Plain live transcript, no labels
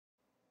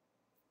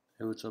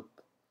Hey, what's up?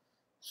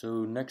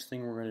 So next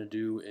thing we're gonna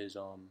do is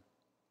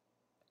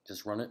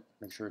just run it,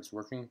 make sure it's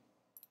working.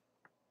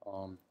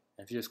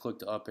 If you just click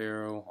the up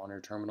arrow on your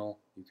terminal,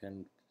 you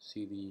can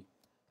see the.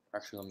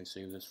 Actually, let me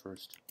save this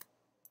first.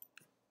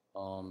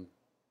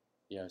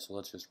 Yeah, so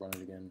let's just run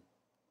it again.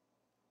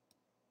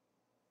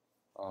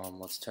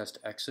 Let's test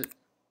exit.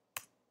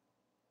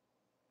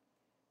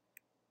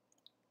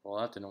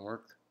 Well, that didn't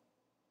work.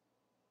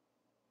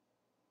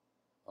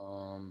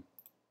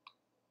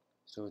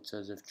 So it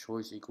says if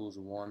choice equals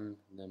 1,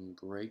 then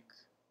break.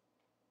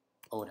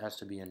 Oh, it has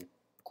to be in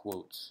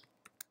quotes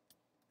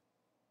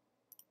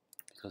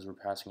because we're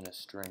passing in a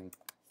string.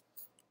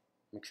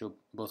 Make sure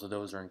both of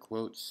those are in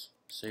quotes.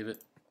 Save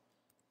it.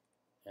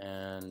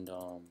 And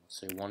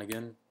say 1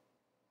 again.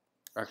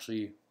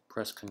 Actually,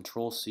 press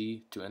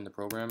Control-C to end the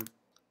program.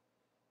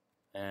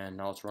 And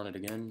now let's run it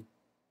again.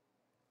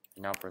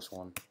 And now press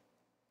 1.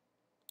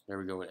 There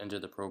we go, it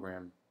ended the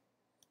program.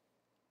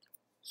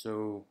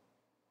 So,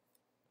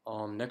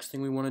 next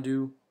thing we want to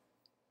do,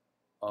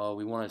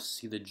 we want to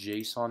see the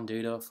JSON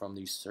data from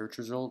these search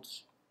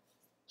results.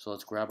 So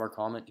let's grab our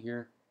comment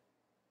here.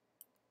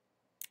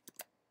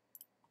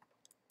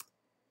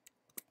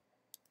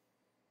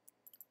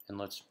 And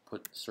let's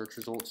put search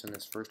results in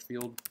this first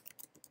field.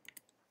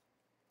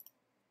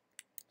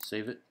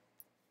 Save it.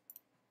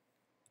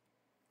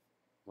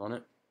 Run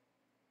it.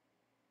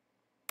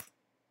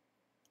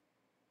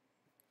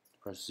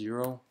 Press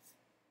 0.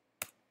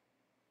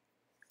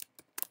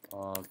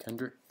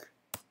 Kendrick.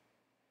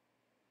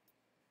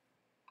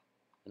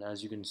 And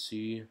as you can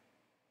see,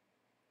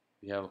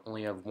 we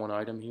only have one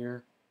item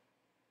here.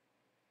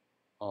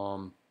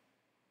 The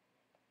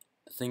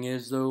thing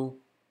is though,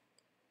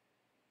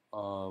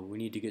 we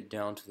need to get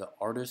down to the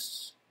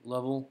artists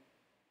level,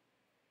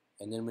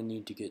 and then we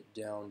need to get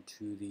down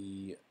to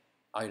the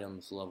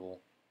items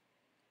level.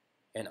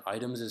 And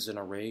items is an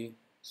array,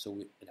 so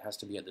it has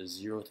to be at the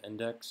 0th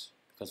index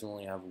because we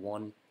only have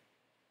one.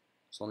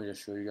 So let me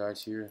just show you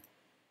guys here.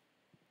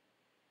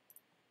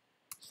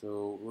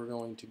 So we're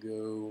going to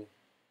go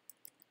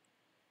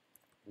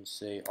and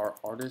say our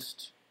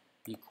artist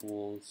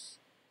equals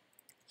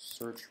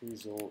search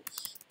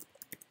results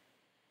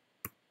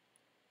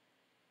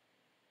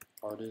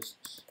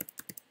artists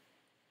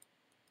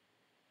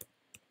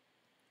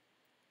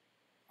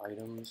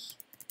items,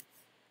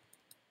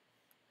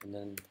 and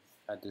then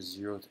at the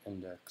 0th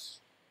index.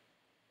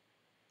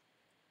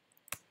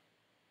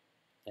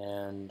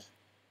 And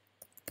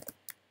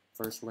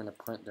first we're going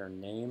to print their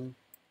name.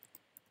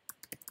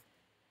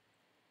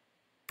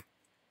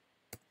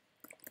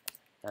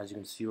 As you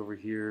can see over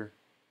here,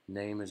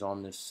 name is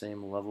on this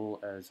same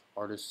level as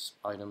artist's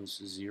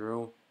items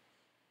 0.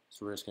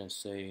 So we're just going to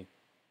say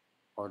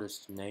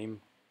artist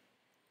name.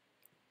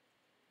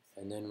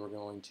 And then we're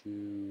going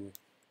to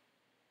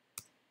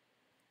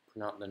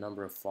print out the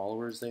number of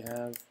followers they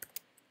have.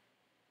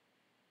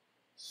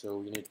 So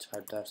we need to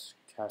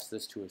cast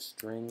this to a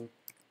string.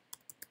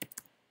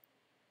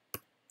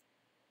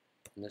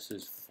 And this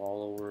is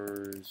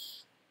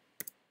followers.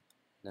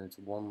 And then it's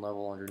one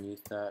level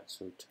underneath that,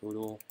 so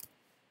total.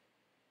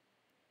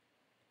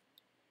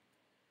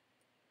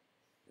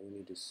 We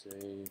need to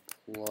say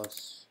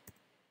plus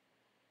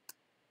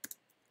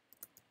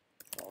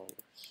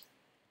followers.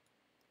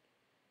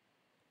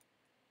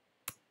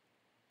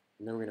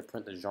 And then we're going to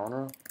print the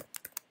genre.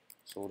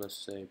 So we'll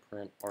just say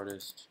print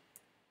artist.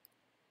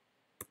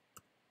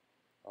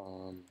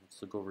 Let's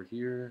look over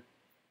here.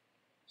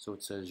 So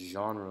it says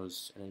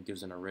genres and it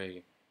gives an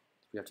array.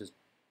 We have to,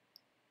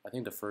 I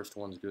think the first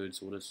one's good,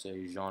 so we'll just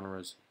say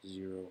genres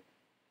 0.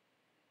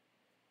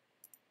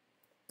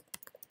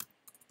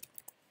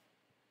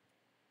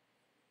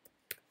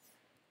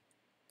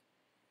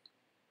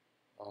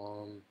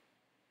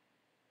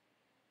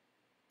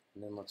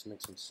 And then let's make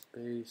some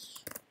space.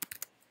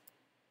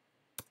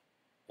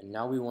 And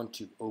now we want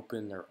to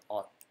open their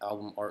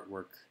album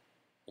artwork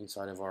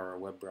inside of our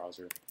web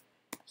browser.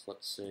 So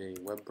let's say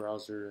web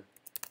browser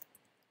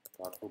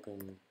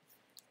 .open.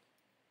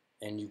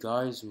 And you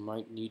guys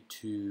might need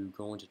to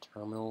go into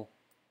terminal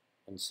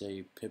and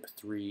say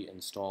pip3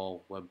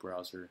 install web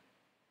browser.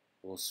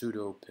 Well,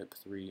 sudo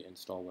pip3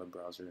 install web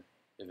browser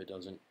if it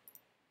doesn't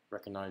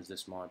recognize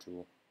this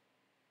module.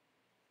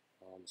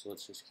 So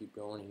let's just keep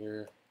going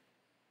here.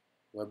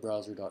 Web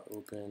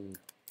browser.open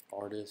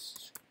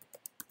artist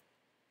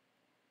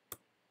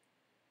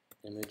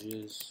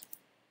images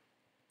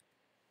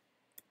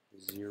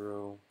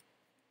 0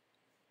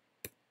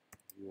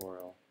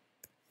 URL.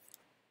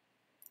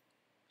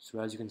 So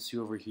as you can see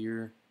over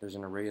here, there's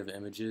an array of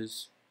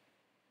images.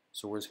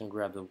 So we're just going to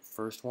grab the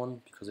first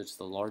one because it's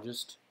the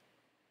largest,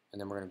 and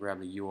then we're going to grab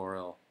the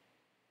URL.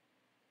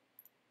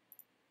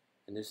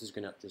 And this is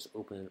going to just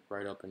open it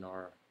right up in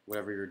our,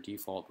 whatever your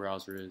default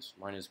browser is.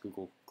 Mine is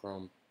Google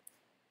Chrome.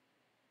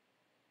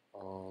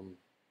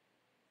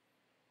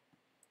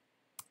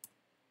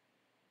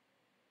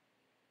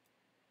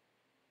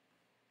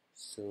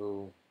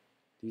 So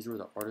these were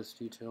the artist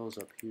details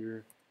up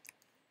here.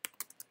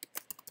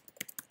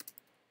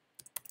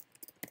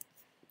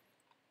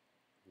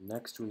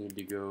 Next we need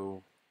to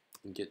go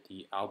and get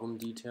the album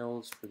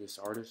details for this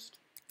artist.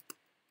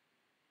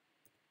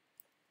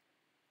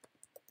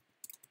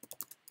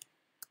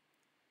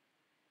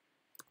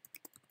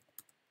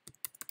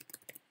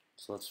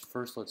 So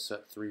let's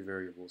set 3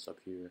 variables up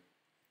here.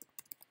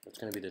 That's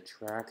going to be the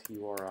track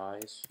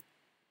URIs,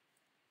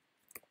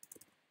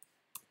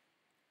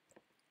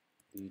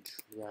 the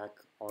track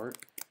art.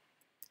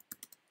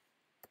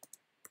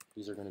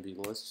 These are going to be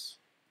lists,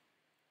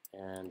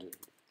 and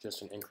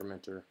just an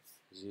incrementer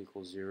is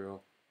equals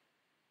 0.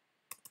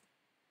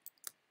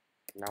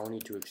 Now we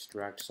need to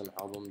extract some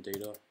album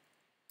data.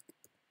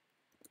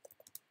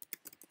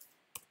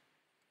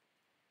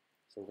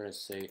 So we're going to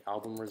say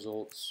album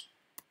results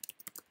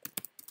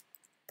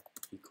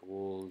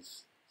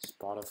equals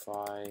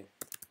Spotify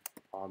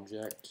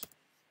object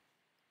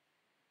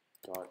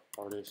dot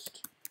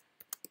artist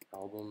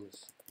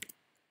albums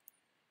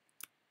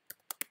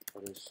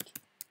artist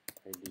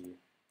ID.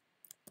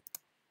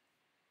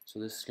 So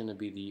this is going to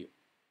be the,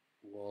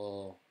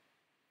 well,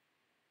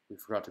 we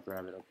forgot to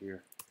grab it up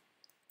here.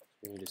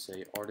 So we need to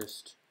say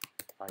artist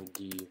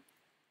ID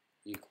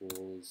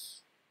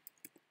equals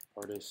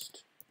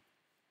artist,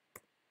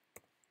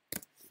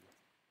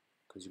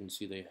 because you can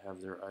see they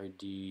have their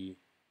ID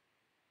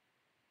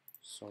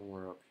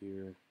somewhere up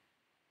here.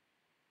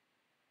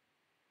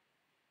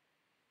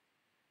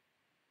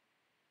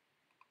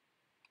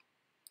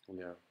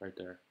 Yeah, right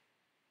there.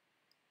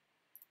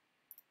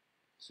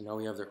 So now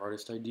we have their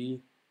artist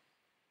ID,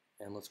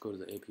 and let's go to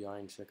the API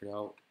and check it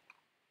out.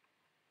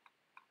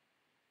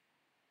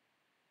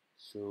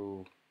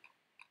 So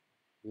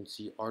you can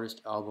see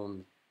artist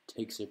album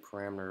takes a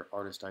parameter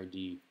artist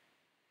ID,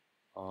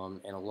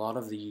 and a lot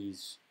of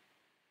these,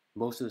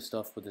 most of the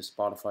stuff with the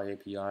Spotify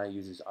API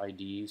uses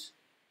IDs.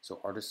 So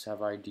artists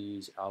have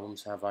IDs,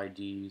 albums have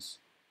IDs,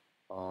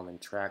 and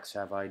tracks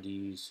have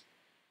IDs.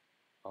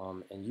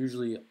 And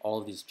usually all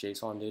of these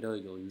JSON data,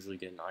 you'll usually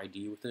get an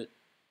ID with it,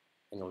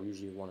 and you'll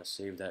usually want to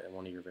save that in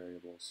one of your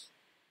variables.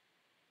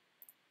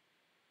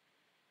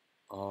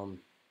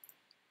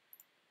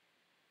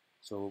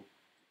 So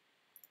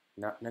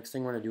next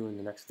thing we're going to do in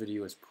the next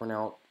video is print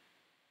out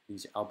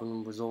these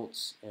album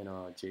results in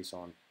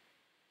JSON.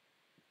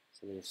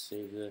 So I'm going to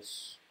save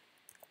this,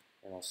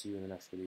 and I'll see you in the next video.